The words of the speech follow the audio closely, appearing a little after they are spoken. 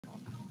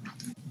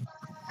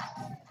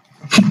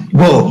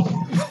Whoa.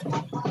 What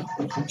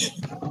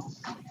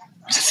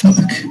the fuck?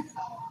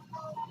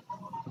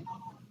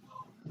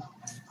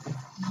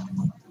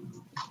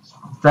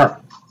 What's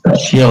up?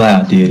 Chill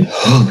out, dude.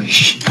 Holy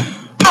shit.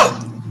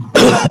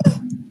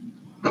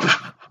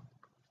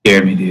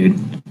 Scared me, dude.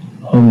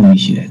 Holy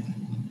shit.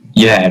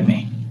 You had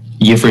me.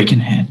 You freaking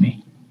had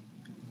me.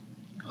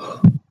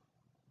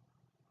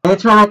 Are you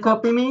trying to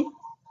copy me?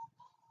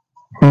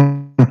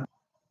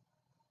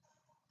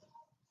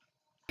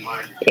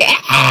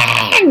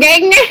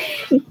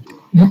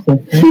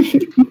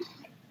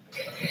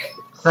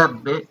 What's up,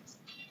 bitch?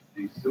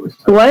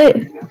 What?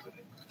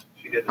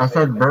 I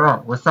said,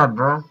 bruh. What's up,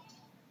 bruh?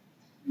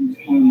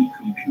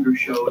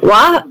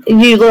 Why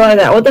you look like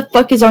that? What the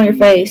fuck is on your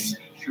face?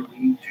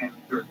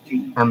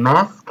 A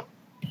mask?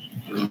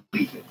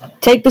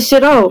 Take the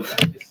shit off.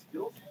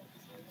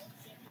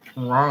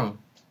 Why?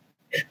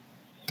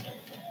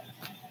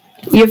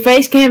 Your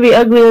face can't be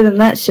uglier than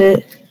that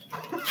shit.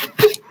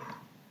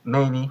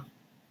 Maybe.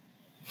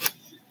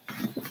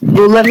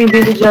 Well, let me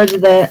be the judge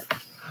of that.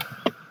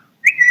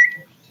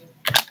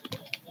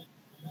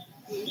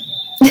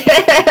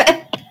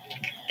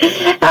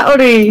 How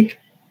old are you?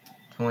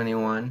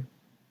 21.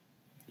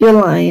 You're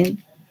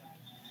lying.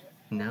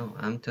 No,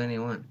 I'm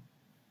 21.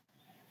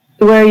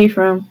 Where are you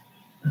from?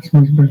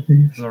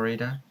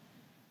 Florida.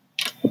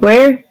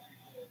 Where?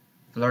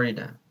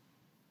 Florida.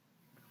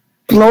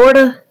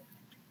 Florida?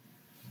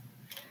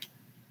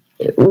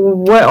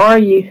 What are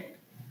you?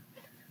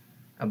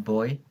 A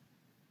boy?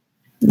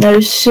 No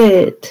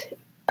shit.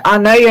 I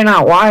know you're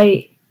not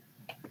white.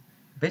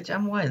 Bitch,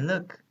 I'm white,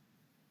 look.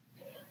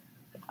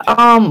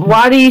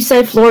 Why do you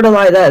say Florida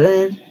like that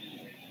then?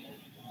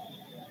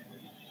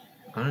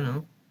 I don't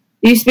know.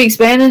 Do you speak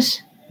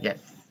Spanish? Yes.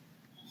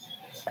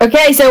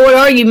 Okay, so what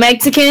are you,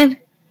 Mexican?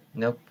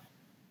 Nope.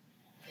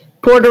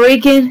 Puerto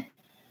Rican?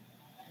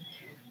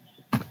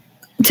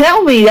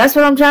 Tell me, that's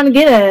what I'm trying to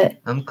get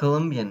at. I'm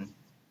Colombian.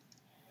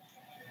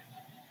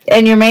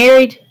 And you're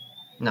married?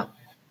 No.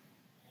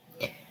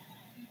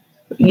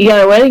 You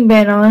got a wedding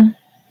band on.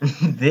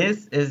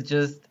 This is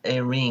just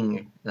a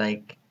ring.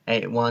 Like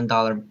a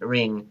 $1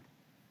 ring.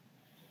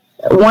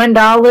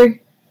 $1?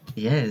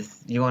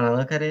 Yes. You wanna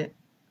look at it?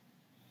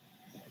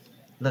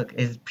 Look,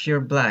 it's pure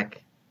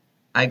black.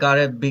 I got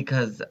it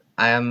because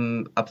I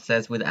am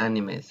obsessed with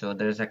anime, so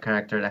there's a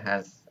character that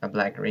has a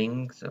black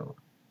ring, so...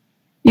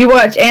 You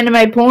watch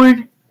anime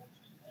porn?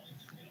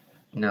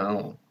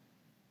 No.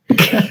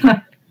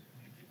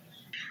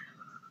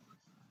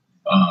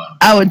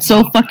 I would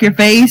so fuck your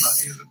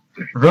face.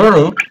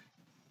 Really?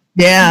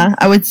 Yeah,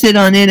 I would sit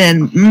on it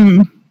and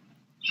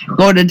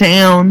go to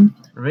town.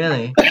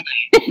 Really?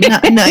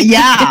 No,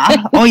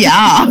 yeah. Oh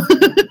yeah.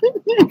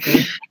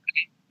 Okay.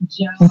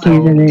 Okay,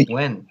 then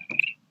When?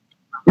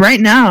 right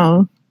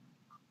now.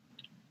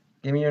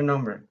 Give me your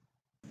number.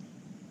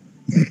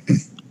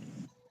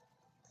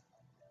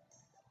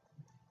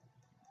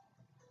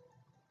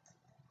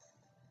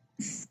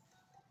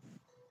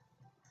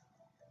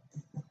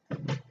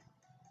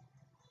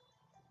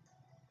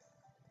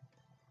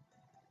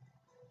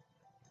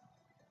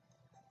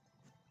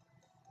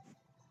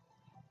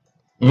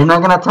 You're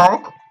not gonna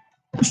talk?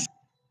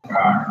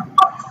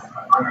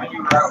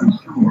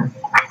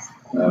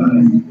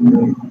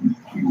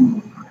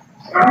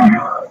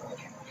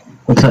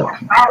 What's up?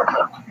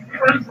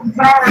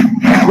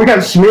 We got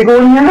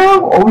Schmeagle in here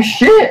now? Oh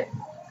shit!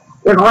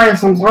 Good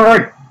rice, I'm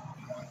sorry.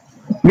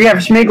 We have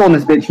Schmeagle in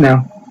this bitch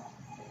now.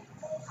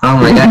 Oh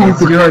my god,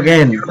 it's you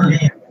again.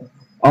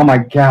 Oh my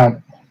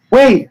god.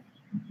 Wait!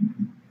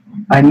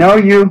 I know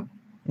you.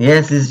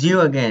 Yes, it's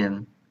you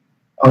again.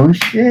 Oh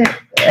shit.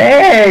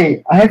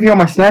 Hey! I have you on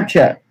my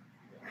Snapchat.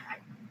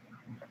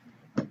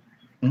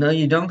 No,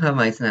 you don't have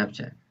my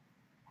Snapchat.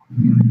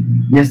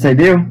 Yes, I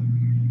do.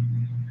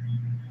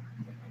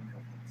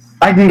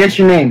 I can get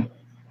your name.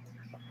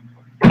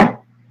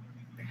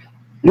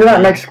 You're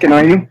not Mexican,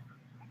 are you?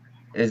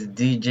 It's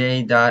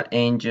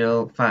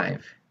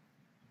DJ.angel5.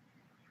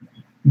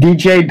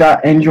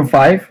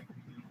 DJ.angel5?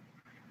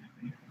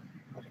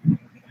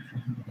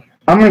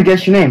 I'm gonna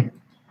guess your name.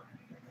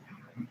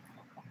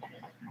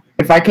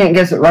 If I can't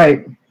guess it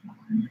right,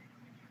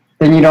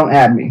 then you don't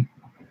add me.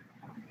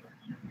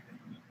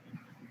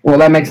 Well,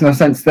 that makes no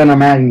sense. Then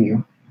I'm adding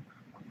you.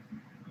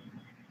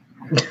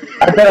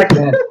 I bet I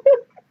can.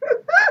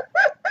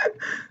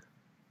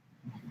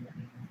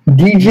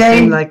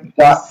 DJ.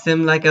 You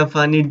seem like a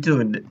funny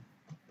dude.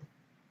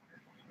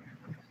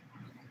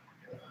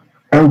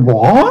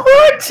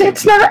 What?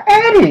 It's not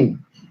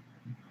adding.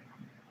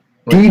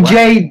 Wait,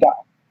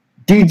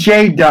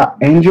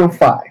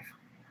 DJ.angel5.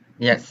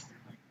 Yes,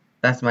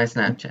 that's my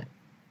Snapchat.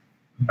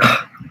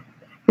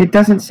 It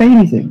doesn't say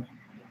anything.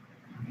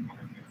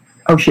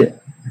 Oh shit.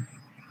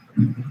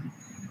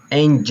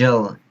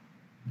 Angel.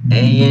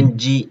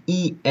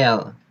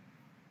 A-N-G-E-L.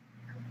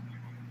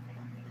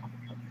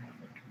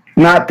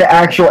 Not the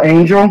actual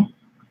angel?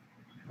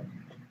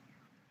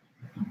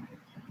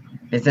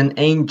 It's an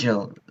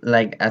angel,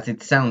 like as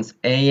it sounds.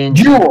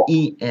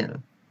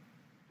 A-N-G-E-L.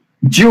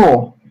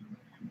 Jewel.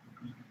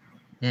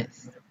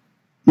 Yes.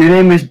 Your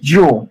name is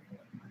Jewel.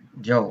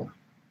 Joe.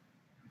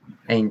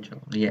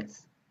 Angel.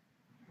 Yes.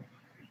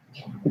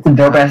 It's a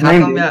dope ass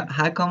name.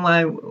 How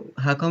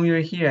come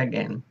you're here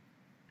again?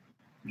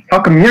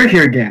 How come you're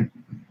here again?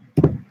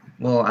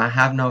 Well, I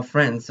have no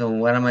friends, so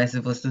what am I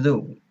supposed to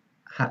do?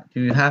 Do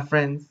you have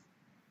friends?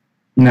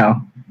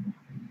 No.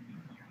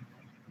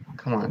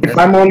 Come on. If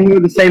I'm on here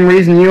the same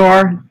reason you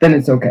are, then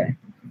it's okay.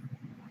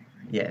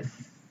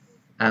 Yes.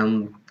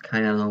 I'm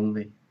kind of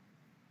lonely.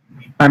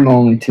 I'm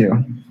lonely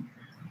too.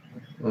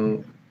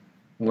 Well,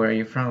 where are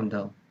you from,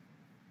 though?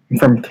 I'm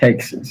from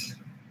Texas.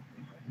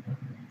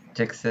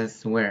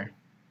 Texas, where?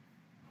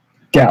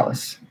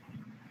 Dallas.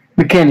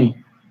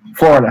 McKinney,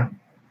 Florida.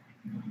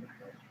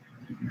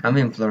 I'm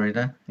in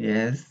Florida.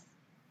 Yes.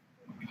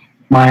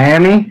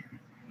 Miami,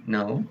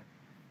 No.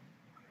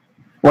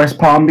 West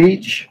Palm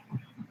Beach.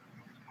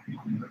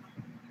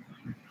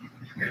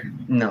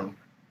 No.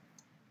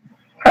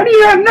 How do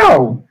you not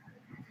know?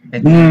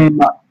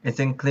 It's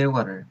in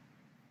Clearwater.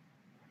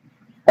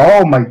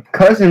 Oh, my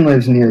cousin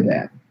lives near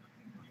that.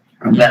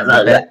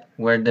 Yeah,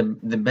 we're the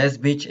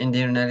best beach in the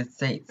United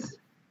States.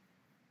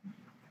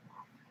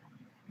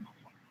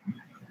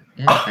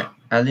 Yeah,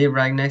 I live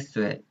right next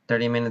to it,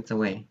 30 minutes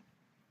away.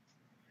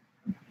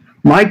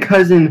 My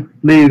cousin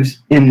lives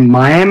in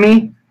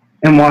Miami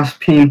and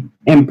Waspin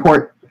and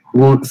Port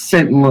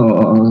St.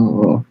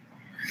 What?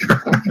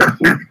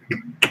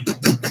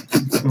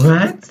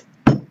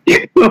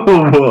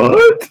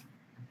 What?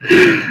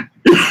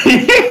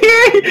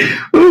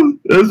 Oh,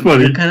 that's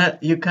funny.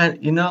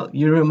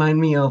 You remind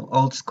me of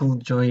old school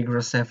Joey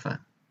Grossefa.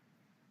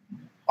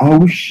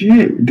 Oh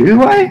shit,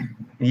 do I?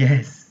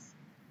 Yes.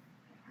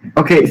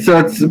 Okay, so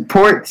it's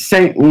Port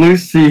St.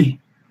 Lucie.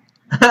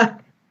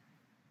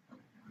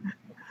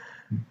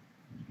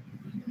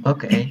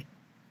 Okay.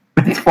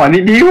 It's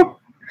funny to you?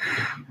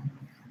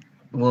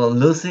 Well,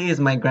 Lucy is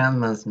my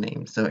grandma's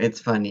name, so it's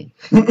funny.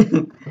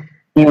 You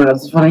know what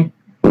else is funny?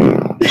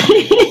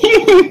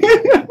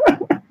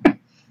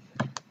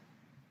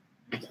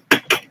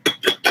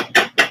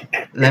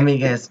 Let me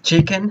guess,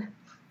 chicken?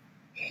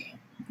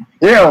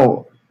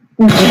 Ew.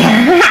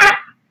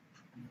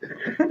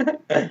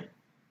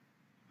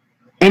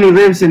 And he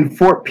lives in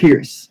Fort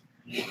Pierce.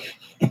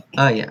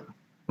 Oh yeah.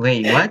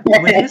 Wait, what?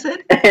 What you said?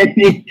 and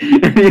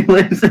he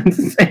lives in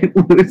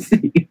St.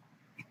 Lucie.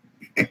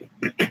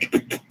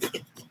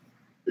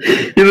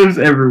 He lives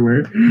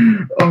everywhere.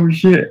 Oh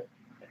shit.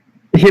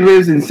 He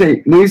lives in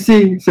St.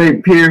 Lucie,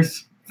 St.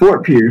 Pierce,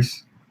 Fort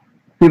Pierce.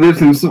 He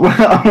lives in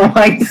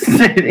White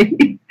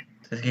City.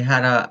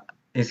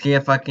 Is he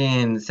a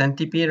fucking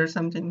centipede or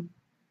something?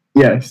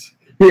 Yes.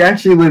 He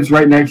actually lives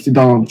right next to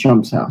Donald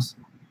Trump's house.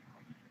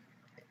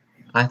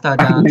 I thought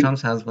Donald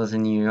Trump's house was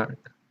in New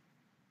York.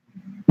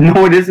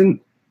 No, it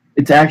isn't.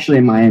 It's actually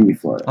in Miami,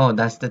 Florida. Oh,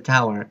 that's the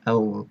tower.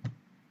 Oh,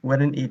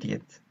 what an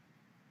idiot.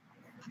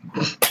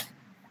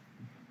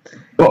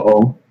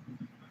 Uh-oh.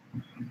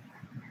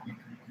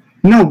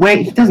 No,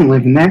 wait, he doesn't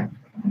live in there.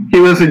 He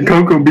lives in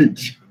Cocoa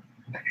Beach.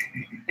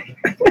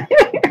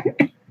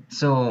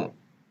 So,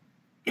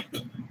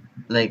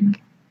 like,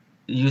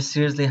 you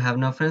seriously have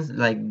no friends?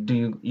 Like,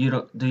 do you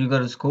go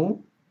to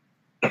school?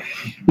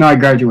 No, I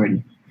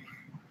graduated.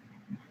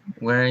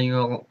 Where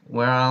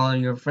are all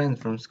your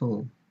friends from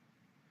school?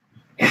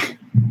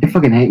 They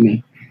fucking hate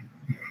me.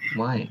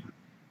 Why?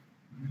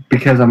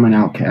 Because I'm an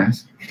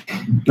outcast.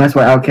 That's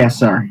what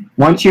outcasts are.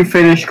 Once you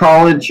finish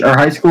college or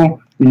high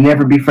school, you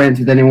never be friends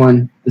with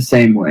anyone the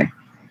same way.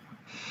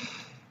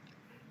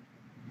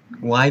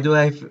 Why do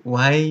I feel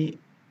like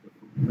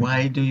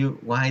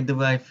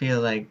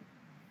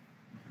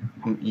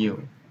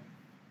you?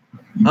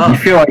 Oh, You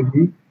feel like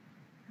me?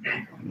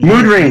 yes,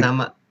 Mood ring.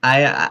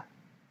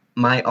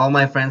 All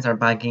my friends are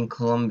back in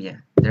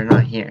Colombia. They're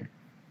not here.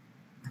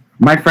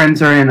 My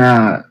friends are in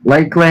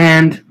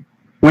Lakeland,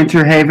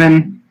 Winter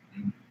Haven.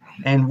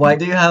 And why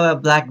do you have a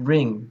black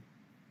ring?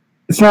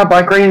 It's not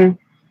black ring.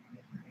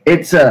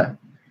 It's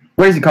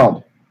what is it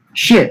called?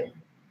 Shit.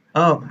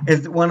 Oh,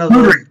 it's one of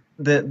Mood those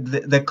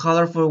ring. the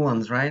colorful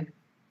ones, right?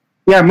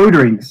 Yeah, mood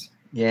rings.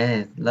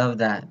 Yes, love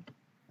that.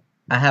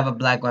 I have a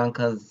black one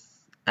cause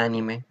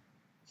anime.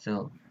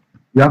 So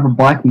You have a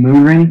black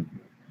mood ring?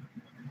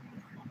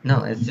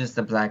 no, it's just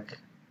a black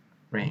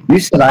ring. You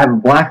said I have a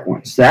black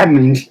one, so that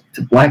means it's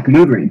a black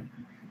mood ring.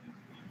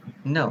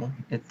 No,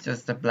 it's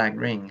just a black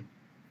ring.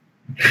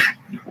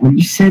 When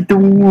you said the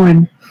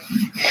one.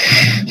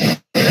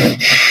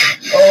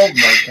 Oh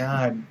my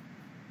god.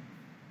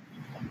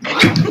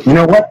 You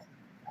know what?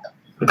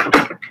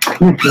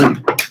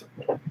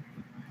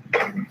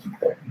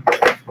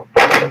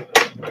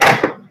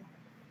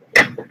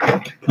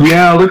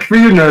 Yeah, look for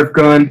your Nerf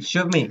gun.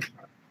 Shoot me.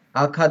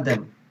 I'll cut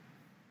them.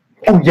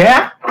 Oh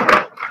yeah?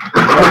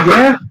 Oh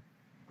yeah?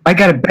 I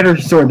got a better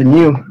sword than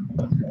you.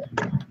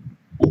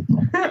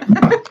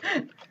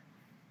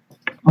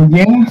 Oh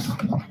yeah?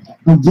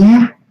 Oh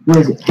yeah? Where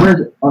is it? Where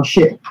is it? Oh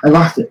shit, I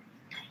lost it.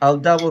 I'll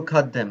double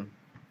cut them.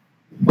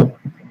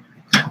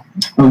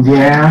 Oh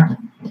yeah?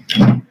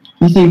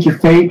 You think you're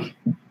fake?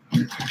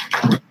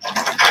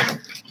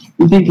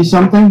 You think you're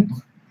something?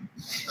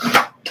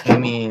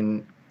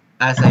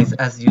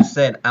 as you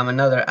said, I'm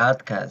another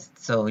outcast,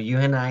 so you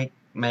and I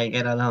may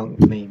get along,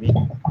 maybe.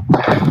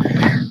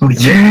 Oh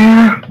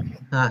yeah.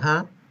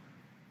 Uh-huh.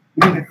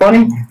 Isn't it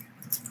funny?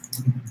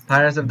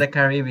 Pirates of the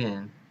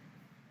Caribbean.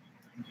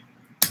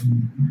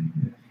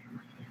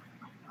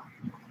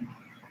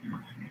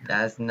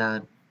 That's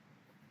not,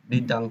 we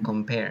don't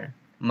compare.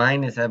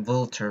 Mine is a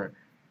vulture.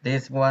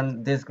 This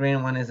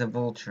green one is a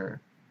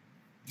vulture.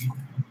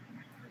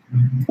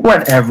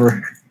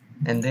 Whatever.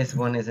 And this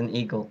one is an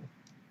eagle.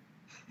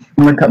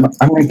 I'm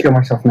gonna kill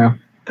myself now.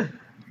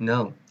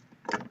 No.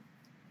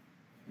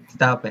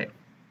 Stop it.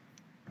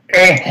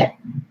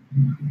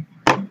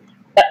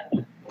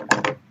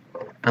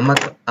 I'm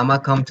gonna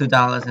come to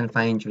Dallas and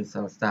find you,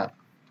 so stop.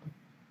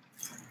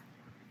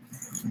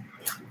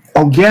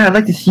 Oh yeah, I'd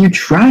like to see you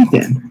try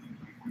then.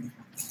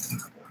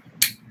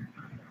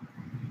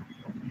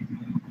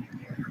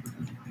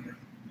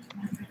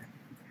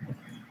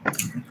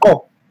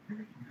 Oh.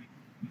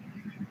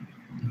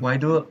 Why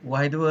do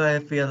I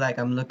feel like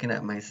I'm looking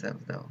at myself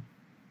though?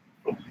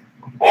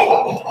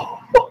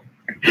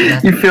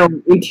 You feel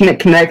an internet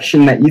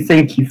connection that you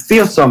think you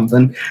feel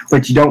something,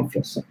 but you don't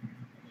feel something.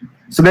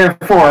 So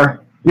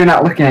therefore, you're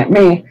not looking at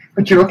me,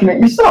 but you're looking at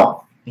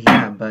yourself.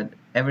 Yeah, but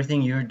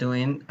everything you're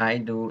doing, I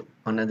do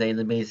on a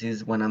daily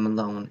basis when I'm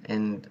alone,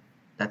 and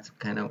that's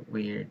kind of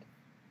weird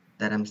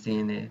that I'm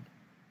seeing it.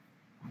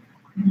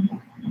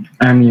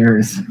 I'm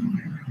yours.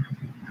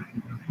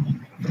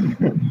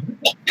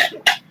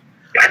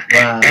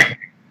 Wow.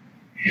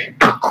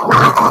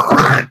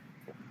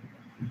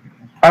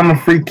 I'm a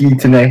freaky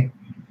today.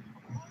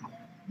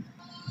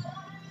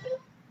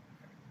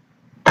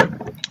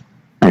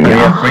 Are you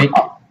a freak?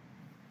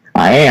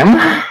 I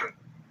am.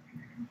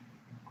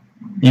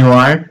 You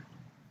are?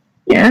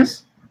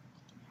 Yes.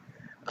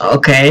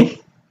 Okay.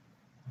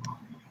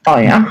 Oh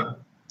yeah.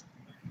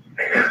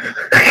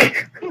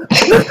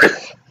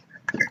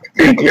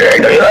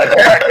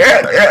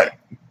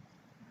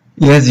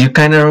 Yes, you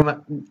kind of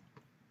remind.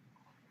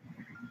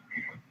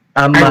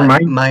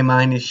 my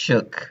mind is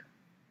shook.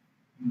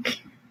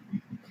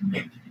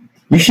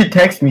 You should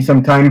text me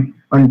sometime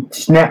on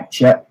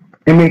Snapchat,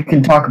 and we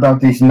can talk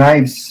about these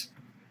knives.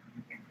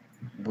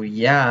 Well,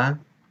 yeah,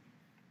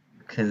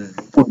 because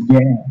Oh,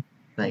 yeah.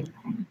 like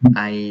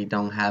I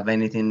don't have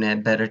anything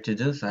better to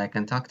do, so I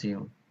can talk to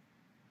you.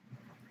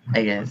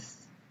 I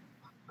guess.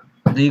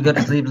 Do you go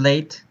to sleep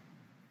late?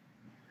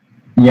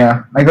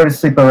 Yeah, I go to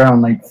sleep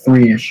around like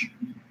 3-ish.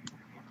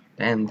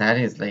 Damn, that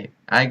is late.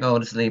 I go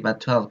to sleep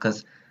at 12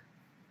 because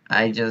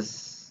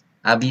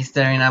I'll be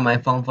staring at my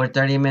phone for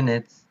 30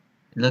 minutes,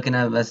 looking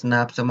at the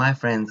snaps of my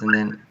friends, and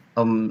then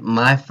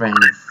my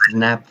friends,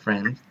 snap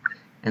friends,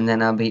 and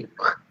then I'll be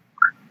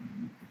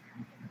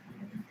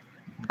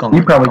gone.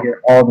 You probably get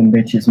all them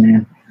bitches,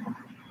 man.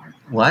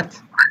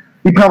 What?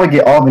 You probably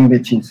get all them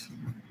bitches.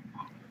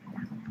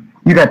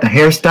 You got the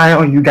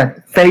hairstyle, you got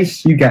the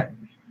face, you got...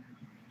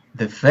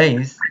 The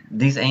face?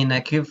 This ain't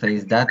a cute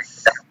face.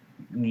 That's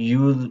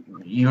you.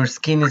 Your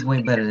skin is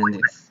way better than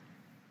this.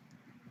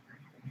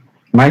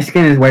 My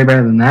skin is way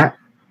better than that.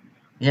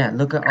 Yeah,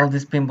 look at all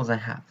these pimples I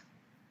have.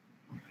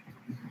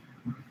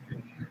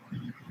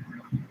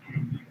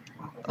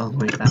 Oh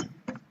my god.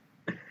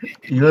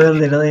 You're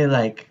literally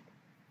like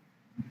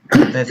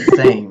the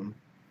same.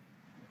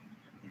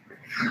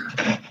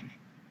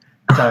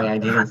 Sorry, I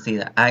didn't see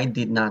that. I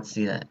did not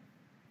see that.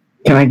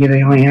 Can I get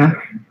a oh yeah?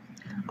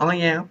 Oh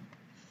yeah.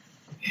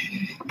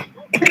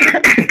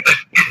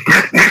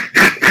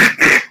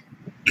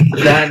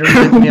 That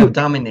reminds me of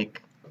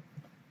Dominic.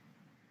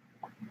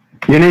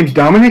 Your name's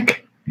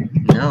Dominic?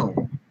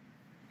 No.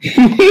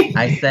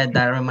 I said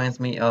that reminds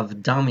me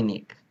of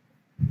Dominic.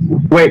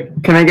 Wait,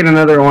 can I get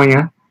another oh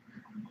yeah?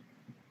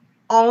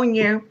 Oh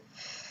yeah.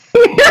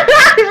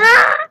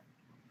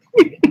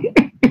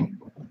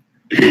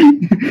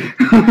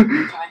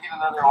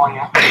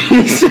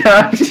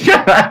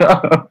 Shut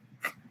up.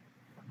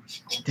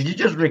 Did you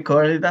just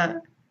record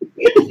that?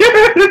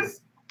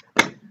 Yes.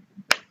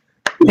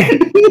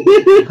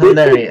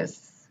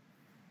 Hilarious.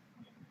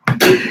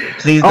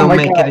 Please Oh don't my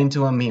make God. it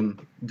into a meme.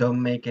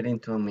 Don't make it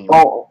into a meme.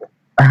 Oh,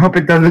 I hope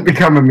it doesn't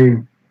become a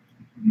meme.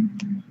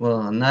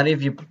 Well, not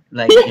if you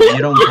if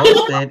you don't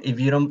post it, if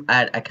you don't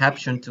add a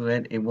caption to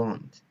it, it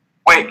won't.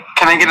 Wait,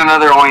 can I get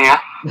another oh yeah?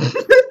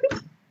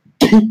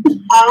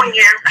 Oh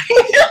yeah.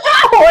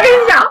 Oh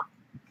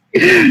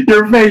yeah.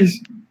 Your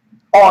face.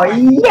 Oh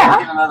yeah.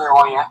 Get another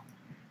oh yeah.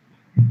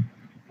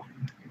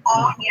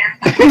 Oh yeah.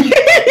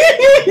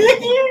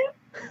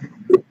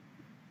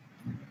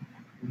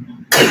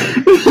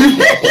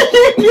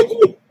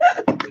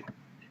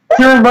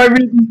 You remind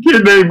me of this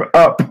kid named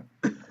Up.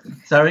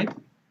 Sorry?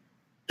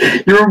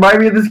 You remind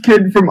me of this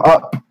kid from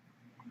Up.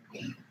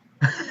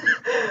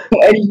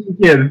 Asian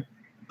kid.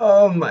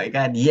 Oh my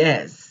god,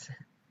 yes.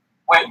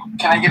 Wait,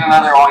 can I get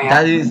another oh yeah?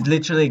 That is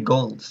literally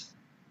gold.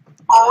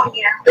 Oh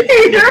yeah.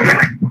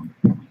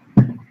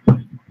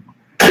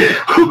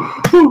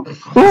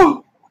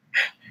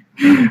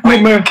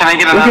 Wait, man. Can I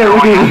get another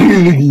oh yeah?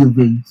 Look at your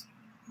face.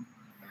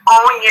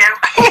 Oh yeah.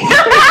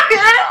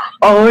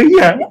 Oh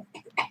yeah.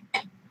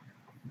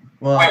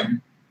 Well, I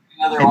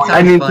it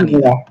sounds need funny. to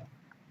know.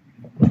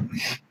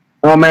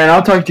 Oh man,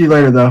 I'll talk to you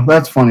later though.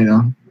 That's funny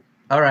though.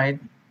 All right.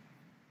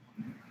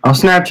 I'll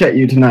Snapchat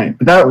you tonight.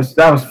 But that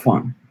was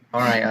fun.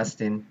 All right,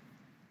 Austin.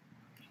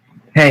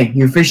 Hey,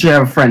 you officially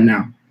have a friend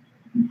now.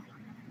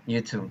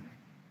 You too.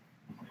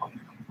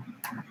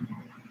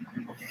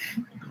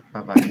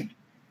 Bye-bye.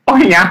 Oh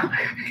yeah.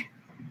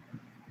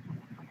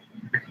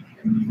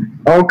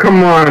 Oh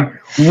come on.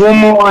 One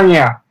more on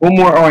ya. One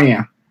more on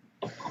ya.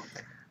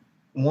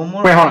 One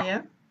more Wait, hold on.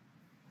 idea?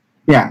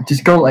 Yeah,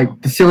 just go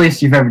like the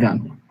silliest you've ever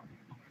done.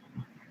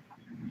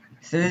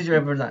 Silliest you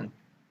ever done?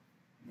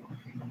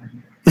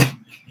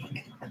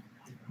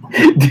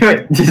 Do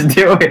it. Just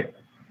do it.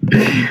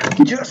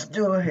 Just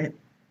do it.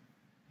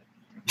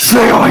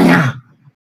 Say on ya.